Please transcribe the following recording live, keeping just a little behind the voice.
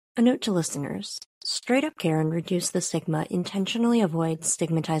A note to listeners. Straight Up Care and Reduce the Stigma intentionally avoids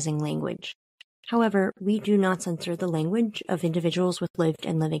stigmatizing language. However, we do not censor the language of individuals with lived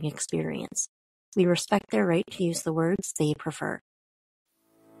and living experience. We respect their right to use the words they prefer.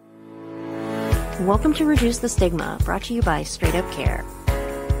 Welcome to Reduce the Stigma, brought to you by Straight Up Care.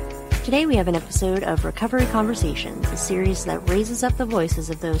 Today we have an episode of Recovery Conversations, a series that raises up the voices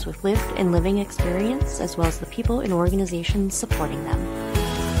of those with lived and living experience, as well as the people and organizations supporting them.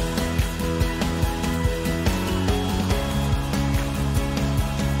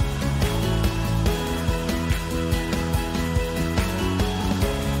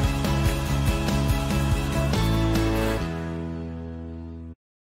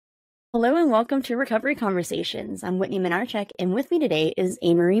 Hello and welcome to Recovery Conversations. I'm Whitney Menarcheck, and with me today is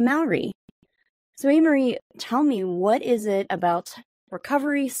Amory Mowrey. So Amory, tell me, what is it about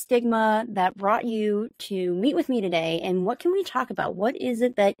recovery stigma that brought you to meet with me today, and what can we talk about? What is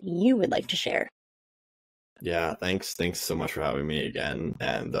it that you would like to share? Yeah, thanks so much for having me again.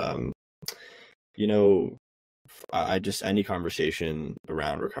 And I just any conversation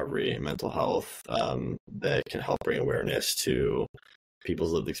around recovery and mental health that can help bring awareness to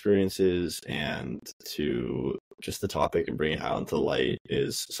people's lived experiences and to just the topic and bring it out into light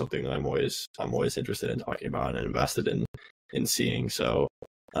is something that I'm always interested in talking about and invested in seeing. So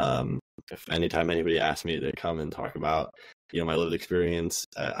if anytime anybody asks me to come and talk about my lived experience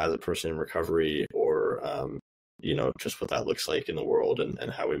as a person in recovery, or just what that looks like in the world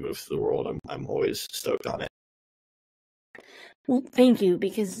and how we move through the world, I'm always stoked on it. Well, thank you,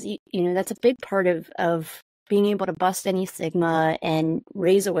 because that's a big part of being able to bust any stigma and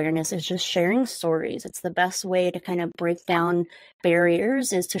raise awareness is just sharing stories. It's the best way to kind of break down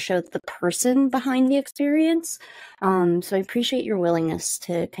barriers, is to show the person behind the experience. So I appreciate your willingness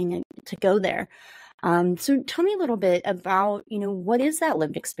to go there. So tell me a little bit about, what is that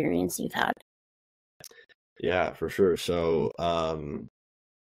lived experience you've had? Yeah, for sure. So, I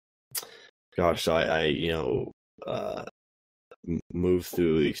moved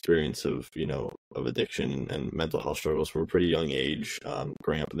through the experience of addiction and mental health struggles from a pretty young age,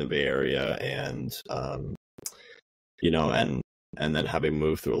 growing up in the Bay Area, and and then having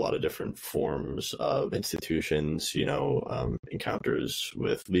moved through a lot of different forms of institutions, encounters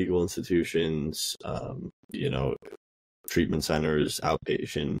with legal institutions, treatment centers,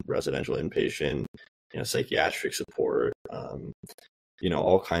 outpatient, residential, inpatient, psychiatric support,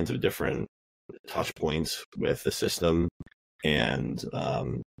 all kinds of different touch points with the system, and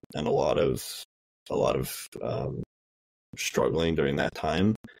a lot of struggling during that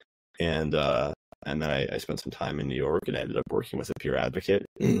time, and then I spent some time in New York and I ended up working with a peer advocate,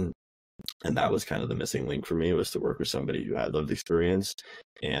 and that was kind of the missing link for me, was to work with somebody who had lived experience,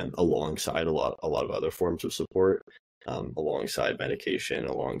 and alongside a lot of other forms of support, alongside medication,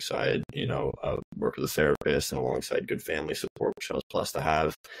 alongside work with a therapist, and alongside good family support, which I was blessed to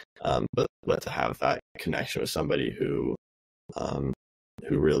have, but to have that connection with somebody who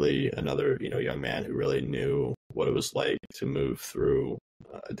really, another young man who really knew what it was like to move through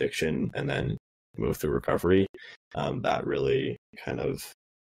addiction and then move through recovery, that really kind of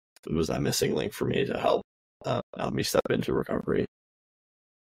was that missing link for me to help me step into recovery.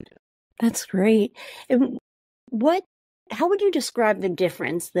 That's great. And how would you describe the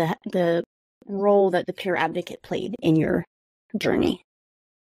difference, the role that the peer advocate played in your journey?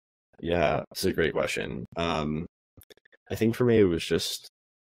 Yeah, that's a great question. I think for me, it was just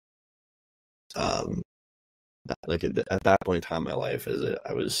like at that point in time in my life,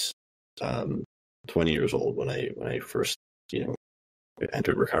 I was 20 years old when I first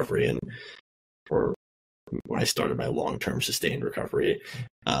entered recovery, or when I started my long-term sustained recovery.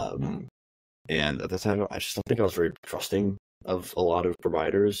 And at the time, I just don't think I was very trusting of a lot of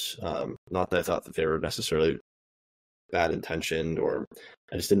providers. Not that I thought that they were necessarily bad intentioned, or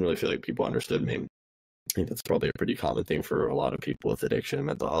I just didn't really feel like people understood me. I think that's probably a pretty common thing for a lot of people with addiction and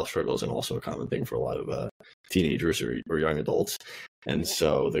mental health struggles, and also a common thing for a lot of teenagers or young adults. And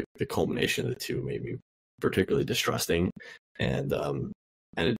so the culmination of the two made me particularly distrusting. And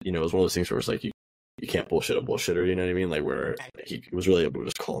it was one of those things where it's like, you can't bullshit a bullshitter, you know what I mean? Like, where he was really able to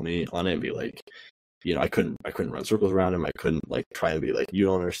just call me on it and be like, I couldn't run circles around him. I couldn't try and be like, you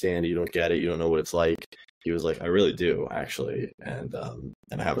don't understand, you don't get it, you don't know what it's like. He was like, I really do, actually, and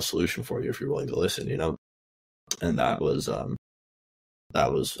I have a solution for you if you're willing to listen, And that was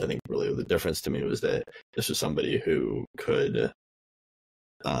I think really the difference to me, was that this was somebody who could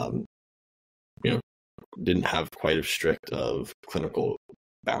didn't have quite as strict of clinical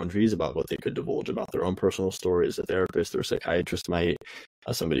boundaries about what they could divulge about their own personal story as a therapist or a psychiatrist might.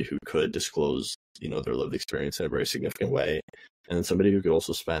 Somebody who could disclose their lived experience in a very significant way, and somebody who could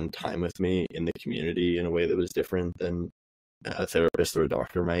also spend time with me in the community in a way that was different than a therapist or a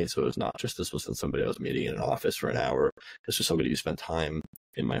doctor might. So it was not just this wasn't somebody I was meeting in an office for an hour. This was somebody who spent time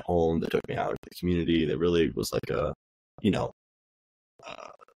in my home, that took me out into the community, that really was like a, you know,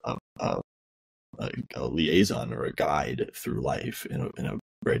 a, a, a liaison or a guide through life in a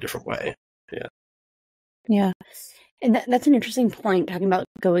very different way. Yeah. Yeah. And that's an interesting point, talking about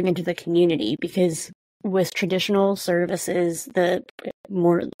going into the community, because with traditional services, the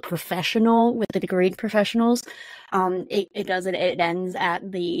more professional, with the degreed professionals, it ends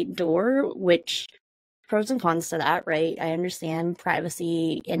at the door, which pros and cons to that, right? I understand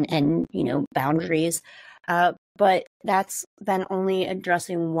privacy and boundaries, but that's then only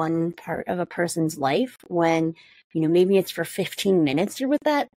addressing one part of a person's life when, maybe it's for 15 minutes you're with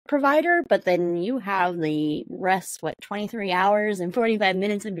that provider, but then you have the rest, 23 hours and 45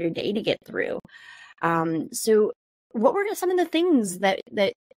 minutes of your day to get through. So what were some of the things that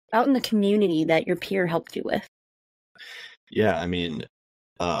out in the community that your peer helped you with? Yeah, I mean,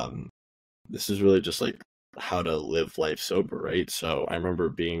 this is really just like how to live life sober, right? So I remember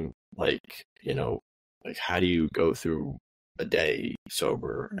being like, like how do you go through a day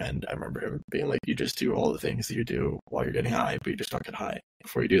sober? And I remember him being like, you just do all the things that you do while you're getting high, but you just don't get high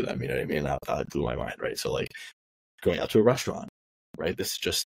before you do them. You know what I mean? That blew my mind, right? So like going out to a restaurant, right? This is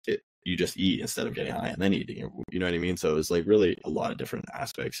just it. You just eat instead of getting high and then eating. You know what I mean? So it was like really a lot of different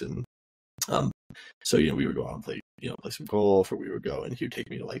aspects. And so we would go out and play some golf, or we would go and he would take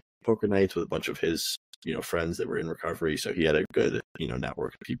me to like poker nights with a bunch of his friends that were in recovery. So he had a good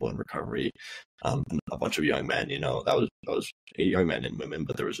network of people in recovery, and a bunch of young men. That was young men and women,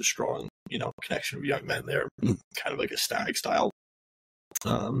 but there was a strong connection of young men there, kind of like a stag style.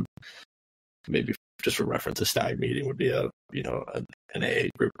 Maybe just for reference, a stag meeting would be an AA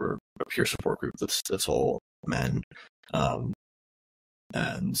group or a peer support group that's all men.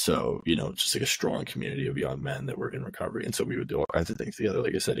 And so, just like a strong community of young men that were in recovery. And so we would do all kinds of things together.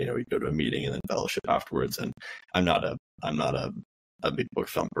 Like I said, we'd go to a meeting and then fellowship afterwards. And I'm not a big book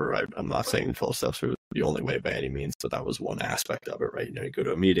thumper. I'm not saying 12 steps are the only way by any means, but that was one aspect of it, right? You go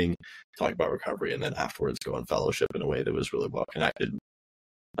to a meeting, talk about recovery, and then afterwards go on fellowship in a way that was really well connected.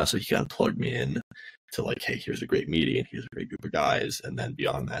 So he kind of plugged me in to like, hey, here's a great meeting and here's a great group of guys. And then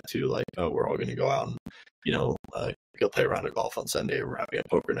beyond that too, like, oh, we're all going to go out and, go play around of golf on Sunday. We're having a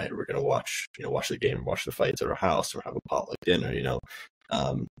poker night. We're going to watch the game, watch the fights at our house, or have a potluck dinner,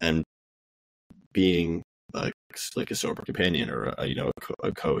 and being like a sober companion or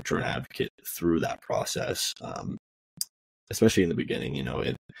a coach or an advocate through that process, especially in the beginning,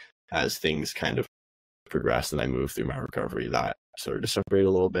 as things kind of progressed and I moved through my recovery, that started to separate a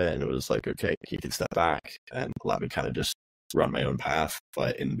little bit, and it was like, okay, he can step back and let me kind of just run my own path.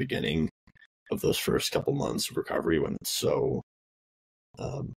 But in the beginning of those first couple months of recovery, when it's so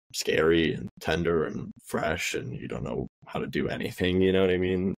scary and tender and fresh and you don't know how to do anything, you know what I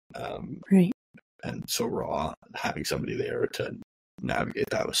mean? Right. And so raw, having somebody there to navigate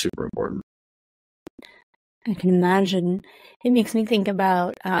that was super important. I can imagine. It makes me think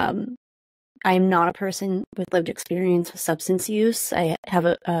about, I'm not a person with lived experience with substance use. I have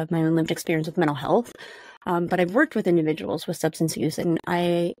my own lived experience with mental health, but I've worked with individuals with substance use, and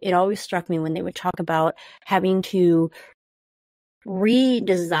it always struck me when they would talk about having to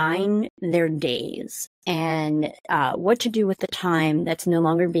redesign their days and what to do with the time that's no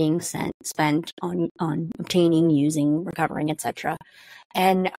longer being spent on obtaining, using, recovering, etc.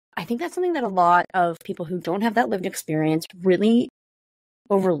 And I think that's something that a lot of people who don't have that lived experience really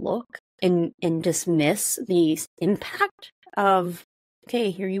overlook and dismiss the impact of, okay,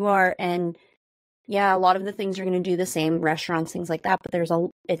 here you are, and yeah, a lot of the things are going to do the same, restaurants, things like that, but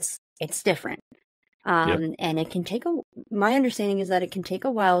it's different. Yep. And it can take my understanding is that it can take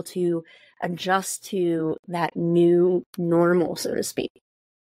a while to adjust to that new normal, so to speak.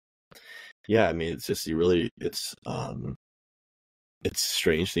 Yeah, I mean, it's just it's a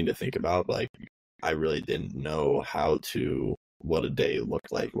strange thing to think about. Like, I really didn't know what a day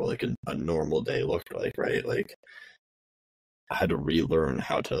looked like, what like a normal day looked like, right? Like, I had to relearn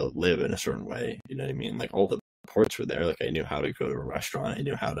how to live in a certain way. You know what I mean? Like, all the parts were there. Like, I knew how to go to a restaurant. I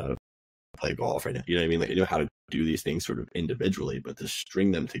knew how to play golf. Right now, you know what I mean? Like, I knew how to do these things sort of individually, but to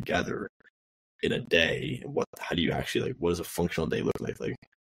string them together in a day, how do you actually, like, what does a functional day look like? Like,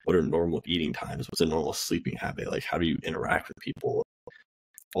 what are normal eating times? What's a normal sleeping habit? Like, how do you interact with people?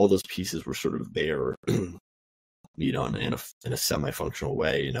 All those pieces were sort of there, in a semi-functional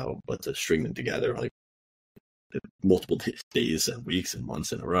way, but to string them together, like, multiple days and weeks and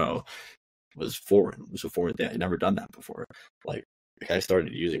months in a row was foreign. It was a foreign thing. I'd never done that before. Like, I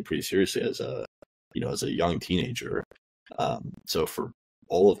started using pretty seriously as a young teenager, So for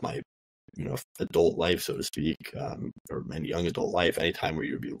all of my, adult life, so to speak, or my young adult life, any time where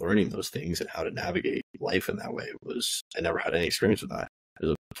you'd be learning those things and how to navigate life in that way I never had any experience with that. It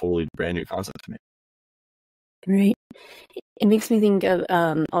was a totally brand new concept to me. Right. It makes me think of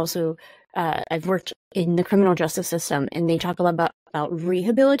also, I've worked in the criminal justice system, and they talk a lot about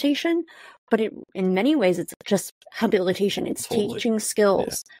rehabilitation, but in many ways, it's just habilitation. It's Totally. teaching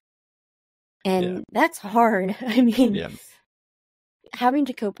skills. Yeah. And that's hard. I mean, having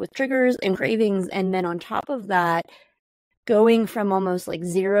to cope with triggers and cravings, and then on top of that, going from almost like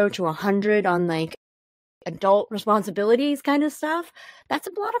 0 to 100 on like adult responsibilities kind of stuff, that's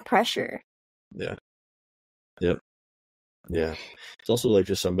a lot of pressure. Yeah. Yep. Yeah. It's also like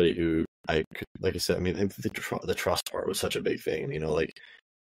just somebody who like I said, I mean, the trust part was such a big thing, like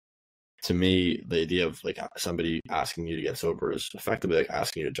to me, the idea of like somebody asking you to get sober is effectively like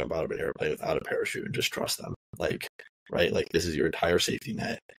asking you to jump out of an airplane without a parachute and just trust them. Like, right? Like this is your entire safety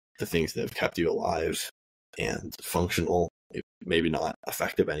net, the things that have kept you alive and functional, maybe not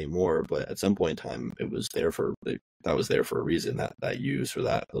effective anymore, but at some point in time, it was there that was there for a reason, that use or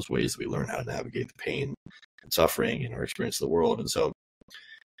those ways that we learn how to navigate the pain and suffering in our experience of the world. And so,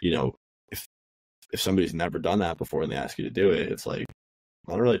 if somebody's never done that before and they ask you to do it, it's like,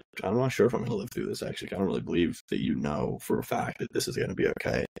 I'm not sure if I'm going to live through this, actually. I don't really believe that for a fact that this is going to be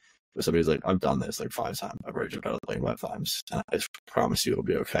okay. But somebody's like, I've done this like 5 times. I've already jumped out of the plane 5 times. And I promise you it'll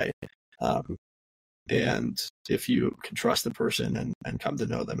be okay. And if you can trust the person and come to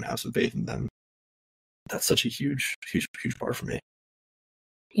know them and have some faith in them, that's such a huge, huge, huge part for me.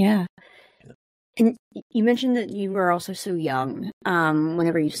 Yeah. And you mentioned that you were also so young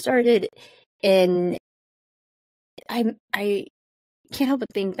whenever you started. And I can't help but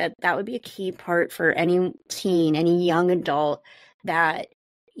think that would be a key part for any teen, any young adult, that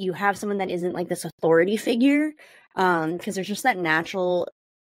you have someone that isn't like this authority figure, because there's just that natural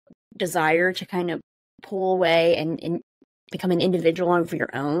desire to kind of pull away and become an individual of your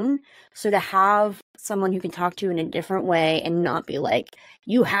own. So to have someone who can talk to you in a different way and not be like,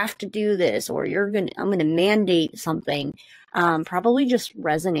 you have to do this, or I'm going to mandate something, probably just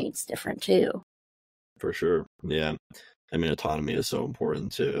resonates different too. For sure. Yeah. I mean, autonomy is so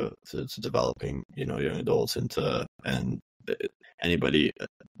important to developing, young adults and anybody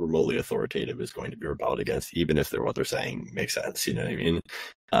remotely authoritative is going to be rebelled against, even if what they're saying makes sense. You know what I mean?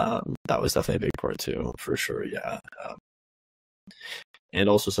 That was definitely a big part too, for sure. Yeah. And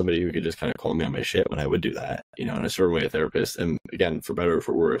also somebody who could just kind of call me on my shit when I would do that, in a certain way, a therapist. And again, for better or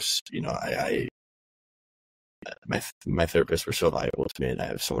for worse, my therapists were so valuable to me, and I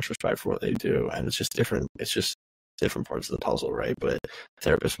have so much respect for what they do. And it's just different. It's just different parts of the puzzle, right? But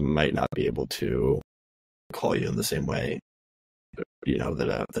therapists might not be able to call you in the same way,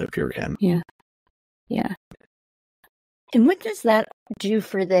 that a peer can. Yeah. Yeah. And what does that do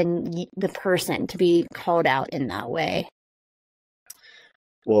for the person to be called out in that way?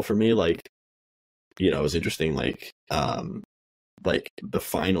 Well, for me, it was interesting. The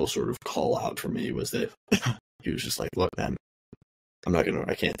final sort of call out for me was that he was just like, look, man,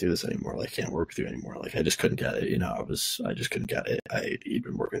 I can't do this anymore. Like, I can't work with you anymore. Like, I just couldn't get it. I just couldn't get it. He'd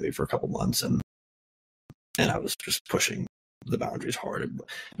been working with me for a couple months, and I was just pushing the boundaries hard, and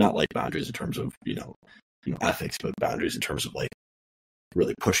not like boundaries in terms of, ethics, but boundaries in terms of like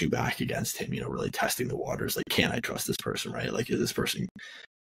really pushing back against him, really testing the waters. Like, can I trust this person? Right? Like, is this person,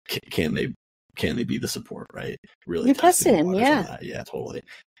 can they be the support? Right? Really, you tested him. Yeah. Yeah, totally.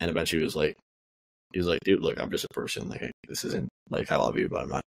 And eventually he was like, dude, look, I'm just a person. Like, this isn't like, I love you, but I'm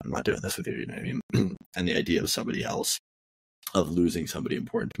not doing this with you. You know what I mean? And the idea of somebody else, of losing somebody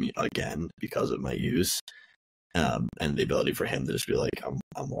important to me again because of my use, and the ability for him to just be like,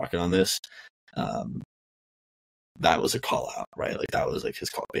 I'm walking on this. That was a call out, right? Like, that was like his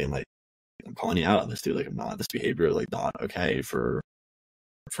call, being like, I'm calling you out on this, dude. Like, I'm not, this behavior, like, not okay for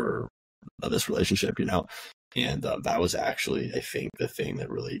this relationship, And that was actually, I think, the thing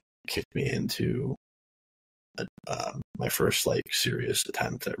that really kicked me into my first like serious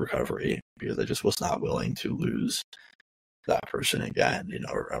attempt at recovery, because I just was not willing to lose that person again,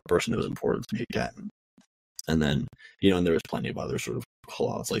 or a person that was important to me again. And then, and there was plenty of other sort of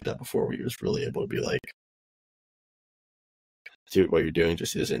call outs like that before, where you're just really able to be like, dude, what you're doing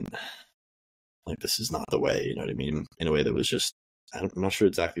just isn't, like, this is not the way, you know what I mean? In a way that was just, I'm not sure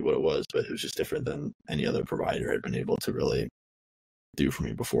exactly what it was, but it was just different than any other provider had been able to really do for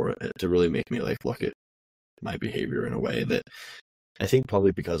me before, to really make me like look at my behavior in a way that, I think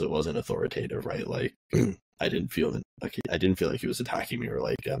probably because it wasn't authoritative, right? Like, I didn't feel like he was attacking me, or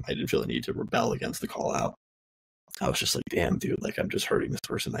like, I didn't feel the need to rebel against the call out. I was just like, damn, dude, like, I'm just hurting this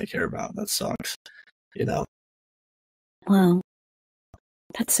person I care about. That sucks, Wow.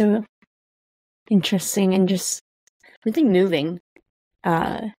 That's so interesting and just really moving.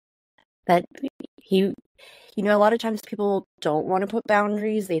 That he, a lot of times people don't want to put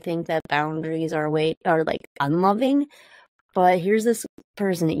boundaries. They think that boundaries are like unloving. But here's this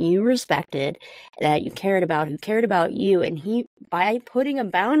person that you respected, that you cared about, who cared about you, and he, by putting a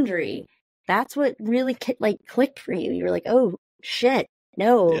boundary, that's what really clicked for you. You were like, oh shit,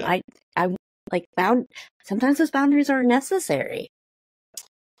 no, Yeah. I like sometimes those boundaries are necessary.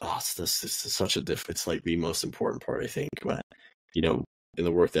 Oh, this is such a it's like the most important part, I think, when, in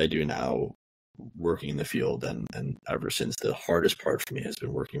the work that I do now, working in the field, and ever since, the hardest part for me has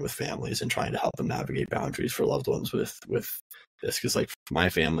been working with families and trying to help them navigate boundaries for loved ones with this. Because like my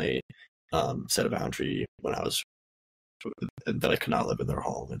family set a boundary when I was that I could not live in their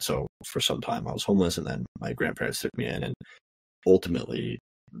home, and so for some time I was homeless, and then my grandparents took me in, and ultimately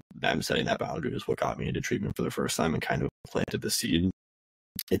them setting that boundary is what got me into treatment for the first time and kind of planted the seed.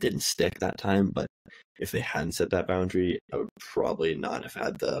 It didn't stick that time, but if they hadn't set that boundary, I would probably not have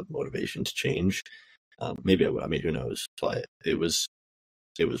had the motivation to change. Maybe I would. I mean, who knows? But it was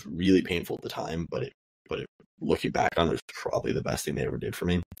really painful at the time. But looking back on it, was probably the best thing they ever did for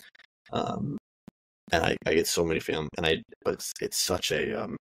me. And I get so many but it's such a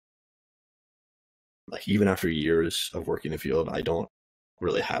like, even after years of working in the field, I don't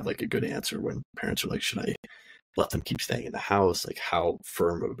really have like a good answer when parents are like, should I let them keep staying in the house? Like, how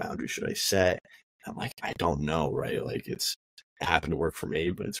firm of a boundary should I set? And I'm like, I don't know, right? Like, it happened to work for me,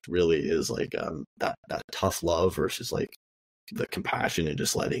 but it really is like that tough love versus like the compassion and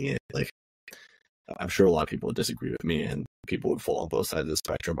just letting it. Like, I'm sure a lot of people would disagree with me, and people would fall on both sides of the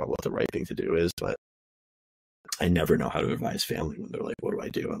spectrum about what the right thing to do is, but I never know how to advise family when they're like, what do I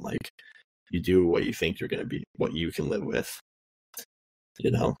do? And like, you do what you think you're going to be, what you can live with,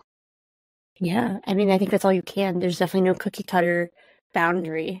 Yeah, I mean, I think that's all you can. There's definitely no cookie cutter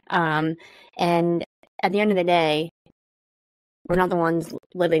boundary. And at the end of the day, we're not the ones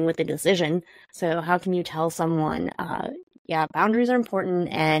living with the decision. So how can you tell someone, yeah, boundaries are important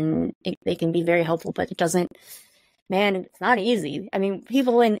and they can be very helpful, but it's not easy. I mean,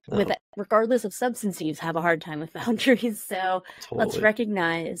 people with regardless of substance use have a hard time with boundaries. So Let's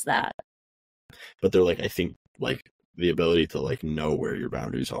recognize that. But they're like, I think like the ability to like know where your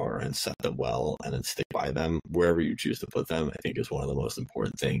boundaries are and set them well and then stick by them wherever you choose to put them, I think is one of the most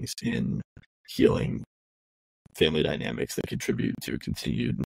important things in healing family dynamics that contribute to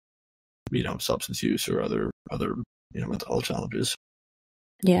continued, substance use or other, mental health challenges.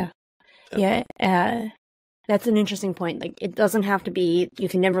 Yeah. That's an interesting point. Like, it doesn't have to be, you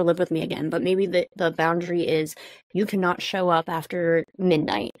can never live with me again, but maybe the boundary is you cannot show up after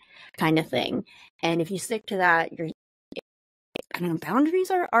midnight kind of thing. And if you stick to that, I don't know,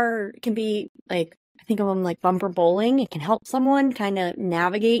 boundaries can be like, I think of them like bumper bowling. It can help someone kind of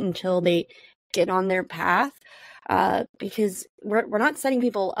navigate until they get on their path. Because we're not setting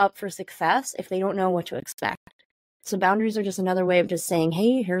people up for success if they don't know what to expect. So boundaries are just another way of just saying,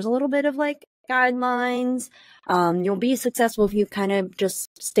 hey, here's a little bit of like guidelines. You'll be successful if you kind of just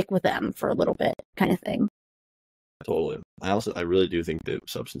stick with them for a little bit, kind of thing. Totally. I really do think that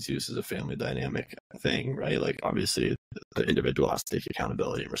substance use is a family dynamic thing, right? Like, obviously the individual has to take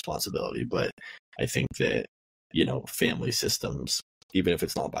accountability and responsibility, but I think that, family systems, even if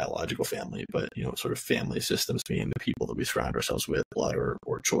it's not biological family, but, sort of family systems being the people that we surround ourselves with, blood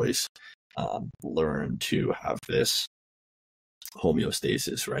or choice, learn to have this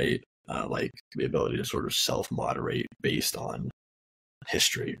homeostasis, right? Like the ability to sort of self-moderate based on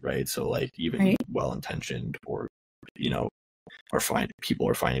history, right? So like, even well-intentioned or, people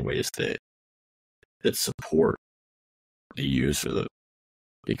are finding ways that support the use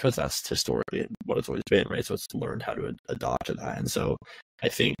because that's historically what it's always been, right? So it's learned how to adopt to that. And so I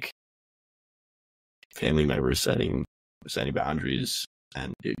think family members setting boundaries,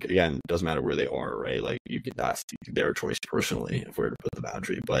 and again, it doesn't matter where they are, right? Like, that's their choice personally of where to put the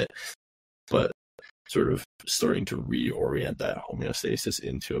boundary, but sort of starting to reorient that homeostasis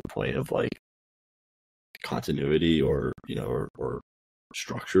into a point of like continuity or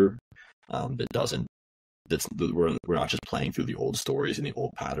structure we're not just playing through the old stories and the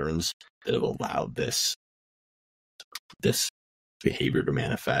old patterns that have allowed this behavior to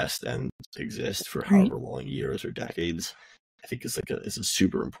manifest and exist for however long, years or decades. I think it's a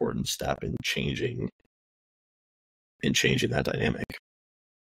super important step in changing that dynamic.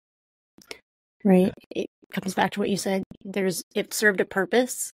 Right. It comes back to what you said. It served a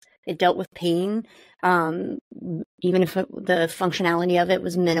purpose. It dealt with pain, even if the functionality of it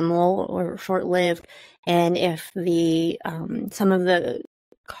was minimal or short-lived. And if some of the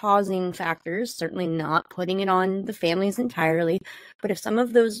causing factors, certainly not putting it on the families entirely, but if some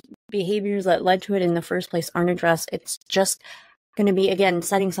of those behaviors that led to it in the first place aren't addressed, it's just going to be, again,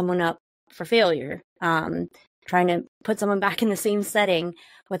 setting someone up for failure. Trying to put someone back in the same setting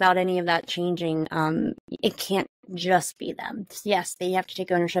without any of that changing. It can't just be them. Yes, they have to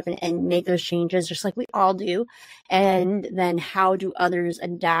take ownership and make those changes just like we all do. And then how do others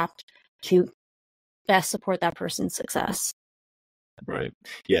adapt to best support that person's success? Right.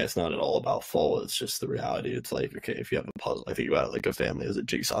 Yeah, it's not at all about fault. It's just the reality. It's like, okay, if you have a puzzle, I think about it like a family as a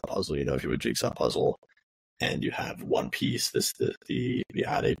jigsaw puzzle. You know, if you have a jigsaw puzzle and you have one piece, the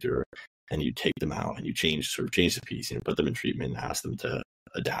addict, and you take them out and you change the piece, you know, put them in treatment, ask them to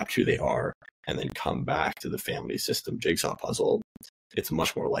adapt who they are, and then come back to the family system jigsaw puzzle, it's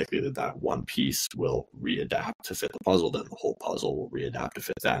much more likely that one piece will readapt to fit the puzzle than the whole puzzle will readapt to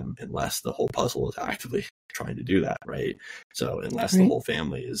fit them, unless the whole puzzle is actively trying to do that, right? So unless the whole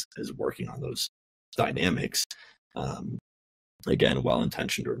family is working on those dynamics, again,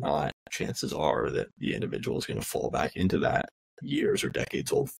 well-intentioned or not, chances are that the individual is going to fall back into that years or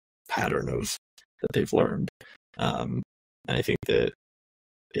decades old pattern that they've learned. And I think that,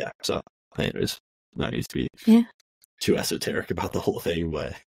 yeah, so anyways, not needs to be too esoteric about the whole thing,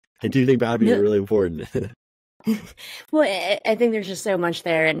 but I do think boundaries are really important. Well, I think there's just so much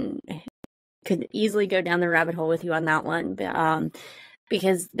there, and could easily go down the rabbit hole with you on that one,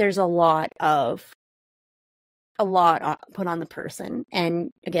 because there's a lot put on the person, and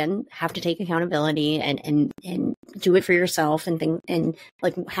again, have to take accountability and do it for yourself and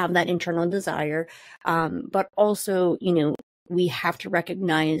like have that internal desire, but also, you know, we have to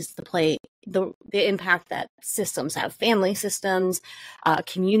recognize the impact that systems have, family systems,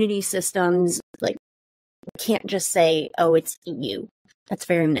 community systems. Like, can't just say, oh, it's you. That's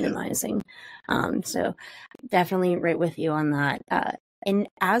very minimizing. So definitely right with you on that. And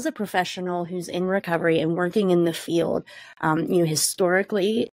as a professional who's in recovery and working in the field, you know,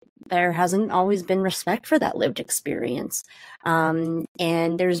 historically, there hasn't always been respect for that lived experience. And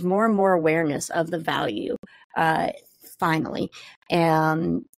there's more and more awareness of the value, finally.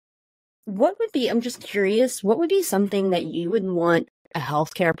 What would be, I'm just curious, what would be something that you would want a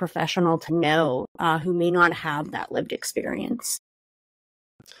healthcare professional to know who may not have that lived experience?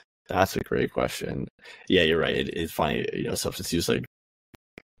 That's a great question. Yeah, you're right. It's funny, you know, substance use, like,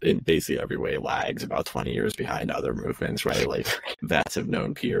 in basically every way lags about 20 years behind other movements, right? Like, vets have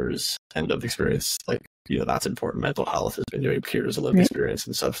known peers and lived experience, like, you know, that's important. Mental health has been doing peers and lived experience,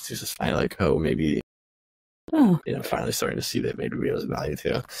 and substance use is finally like, oh, maybe, you know, finally starting to see that maybe we have value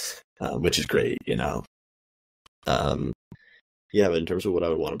too, which is great, you know. Yeah, but in terms of what I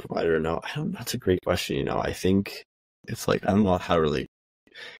would want to provide or no, that's a great question, you know. I think it's like, I don't know how to really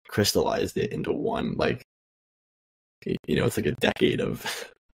crystallized it into one, like, you know, it's like a decade of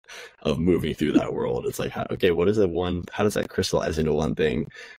moving through that world. It's like, what is how does that crystallize into one thing?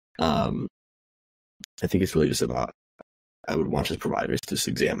 I think it's really just about, I would want just providers to just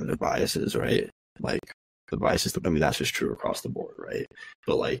examine their biases, right? Like, the biases, I mean, that's just true across the board, right?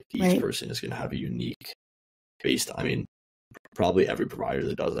 But like, each person is going to have a unique I mean, probably every provider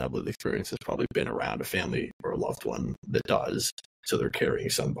that doesn't have lived experience has probably been around a family or a loved one that does. So they're carrying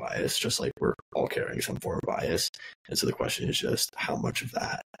some bias, just like we're all carrying some form of bias. And so the question is just, how much of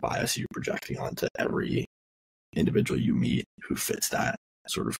that bias are you projecting onto every individual you meet who fits that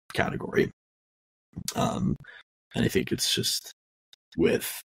sort of category? And I think it's just,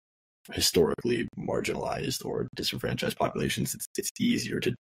 with historically marginalized or disenfranchised populations, it's easier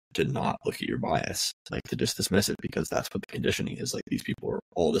to not look at your bias, like to just dismiss it, because that's what the conditioning is. Like, these people are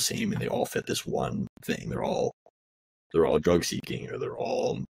all the same and they all fit this one thing. They're all drug seeking, or they're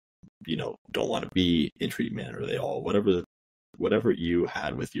all, you know, don't want to be in treatment, or they all, whatever you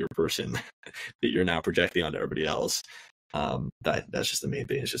had with your person that you're now projecting onto everybody else. That's just the main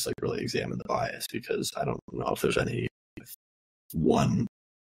thing, is just like really examine the bias, because I don't know if there's any one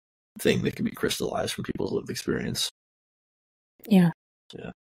thing that can be crystallized from people's lived experience. Yeah.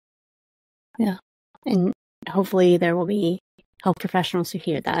 And hopefully there will be health professionals who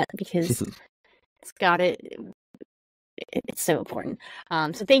hear that, because it's so important.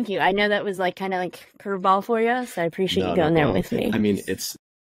 So thank you. I know that was like kind of like curveball for you, so I appreciate you going there with me. I mean,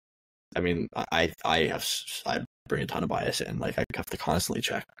 I bring a ton of bias in. Like, I have to constantly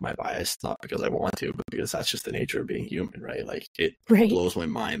check my bias, not because I want to, but because that's just the nature of being human, right? Like, it blows my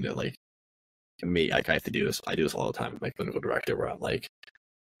mind that, like, me, like, I have to do this. I do this all the time with my clinical director, where I'm like,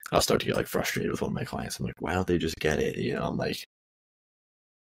 I'll start to get like frustrated with one of my clients. I'm like, why don't they just get it? You know, I'm like,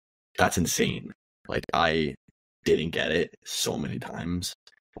 that's insane. Like, I didn't get it so many times,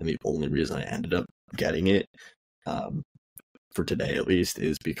 and the only reason I ended up getting it for today at least,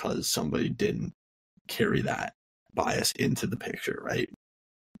 is because somebody didn't carry that bias into the picture, right?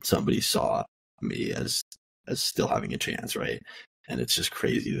 Somebody saw me as still having a chance, right? And it's just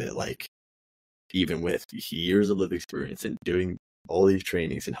crazy that, like, even with years of lived experience and doing all these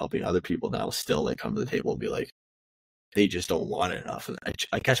trainings and helping other people now, still like come to the table and be like, they just don't want it enough. And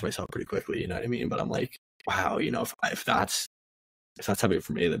I catch myself pretty quickly, you know what I mean? But I'm like, wow, you know, if that's happening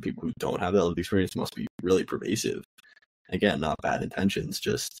for me, then people who don't have that lived experience must be really pervasive. Again, not bad intentions,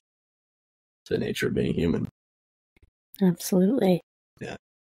 just the nature of being human. Absolutely. Yeah.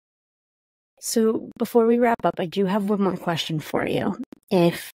 So before we wrap up, I do have one more question for you.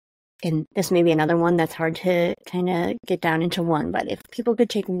 And this may be another one that's hard to kind of get down into one, but if people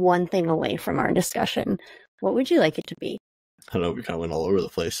could take one thing away from our discussion, what would you like it to be? I don't know, we kind of went all over the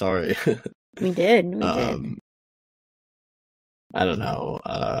place. Sorry. We did. I don't know.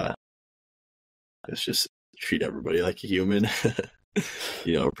 Let's just treat everybody like a human.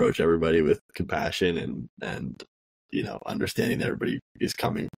 You know, approach everybody with compassion and you know, understanding that everybody is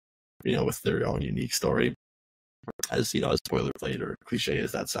coming, you know, with their own unique story. As you know, as boilerplate or cliche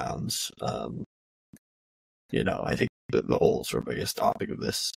as that sounds, you know, I think the whole sort of biggest topic of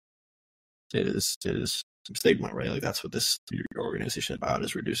this is stigma, right? Like that's what this your organization is about,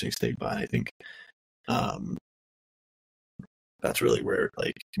 is reducing stigma. And I think that's really where,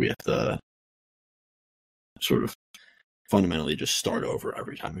 like, we have to sort of fundamentally just start over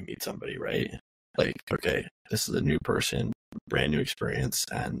every time we meet somebody, right? Like, okay, this is a new person, brand new experience,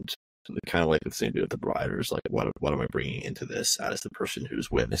 and kind of like the same thing with the providers. Like, what am I bringing into this as the person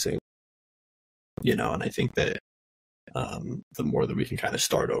who's witnessing? You know, and I think that the more that we can kind of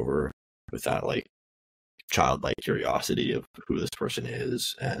start over with that, like, childlike curiosity of who this person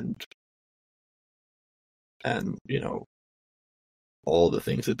is, and you know, all the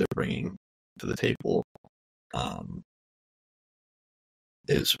things that they're bringing to the table,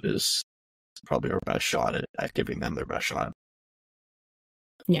 is probably our best shot at giving them their best shot.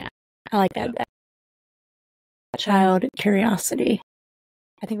 Yeah, I like that. Yeah. Child curiosity.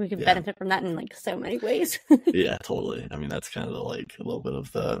 I think we could benefit from that in like so many ways. Yeah, totally. I mean, that's kind of like a little bit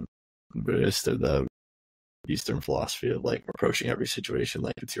of the Buddhist or the Eastern philosophy of like approaching every situation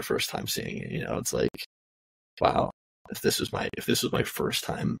like it's your first time seeing it. You know, it's like, wow, if this was my first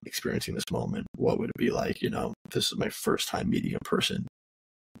time experiencing this moment, what would it be like? You know, if this is my first time meeting a person,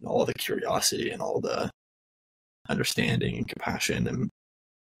 all the curiosity and all the understanding and compassion and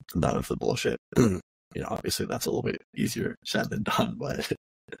none of the bullshit. You know, obviously that's a little bit easier said than done, but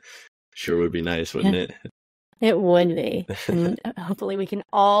sure would be nice, wouldn't it? It would be. And hopefully we can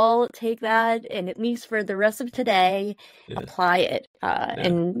all take that and, at least for the rest of today, apply it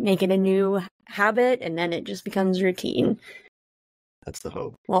and make it a new habit, and then it just becomes routine. That's the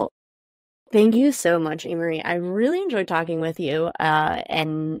hope. Well, thank you so much, Amory. I really enjoyed talking with you,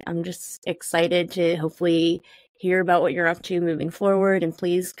 and I'm just excited to hopefully hear about what you're up to moving forward, and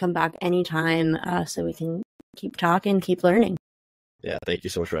please come back anytime so we can keep talking, keep learning. Yeah, thank you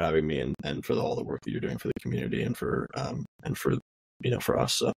so much for having me, and for all the work that you're doing for the community and for you know, for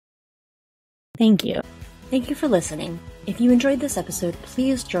us. So. Thank you. Thank you for listening. If you enjoyed this episode,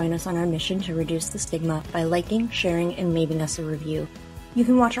 please join us on our mission to reduce the stigma by liking, sharing, and leaving us a review. You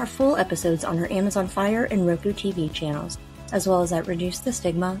can watch our full episodes on our Amazon Fire and Roku TV channels, as well as at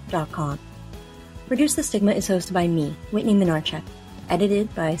reducethestigma.com. Reduce the Stigma is hosted by me, Whitney Menarcheck,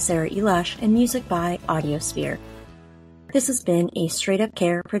 edited by Sarah Elash, and music by Audiosphere. This has been a Straight Up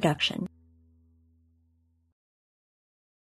Care production.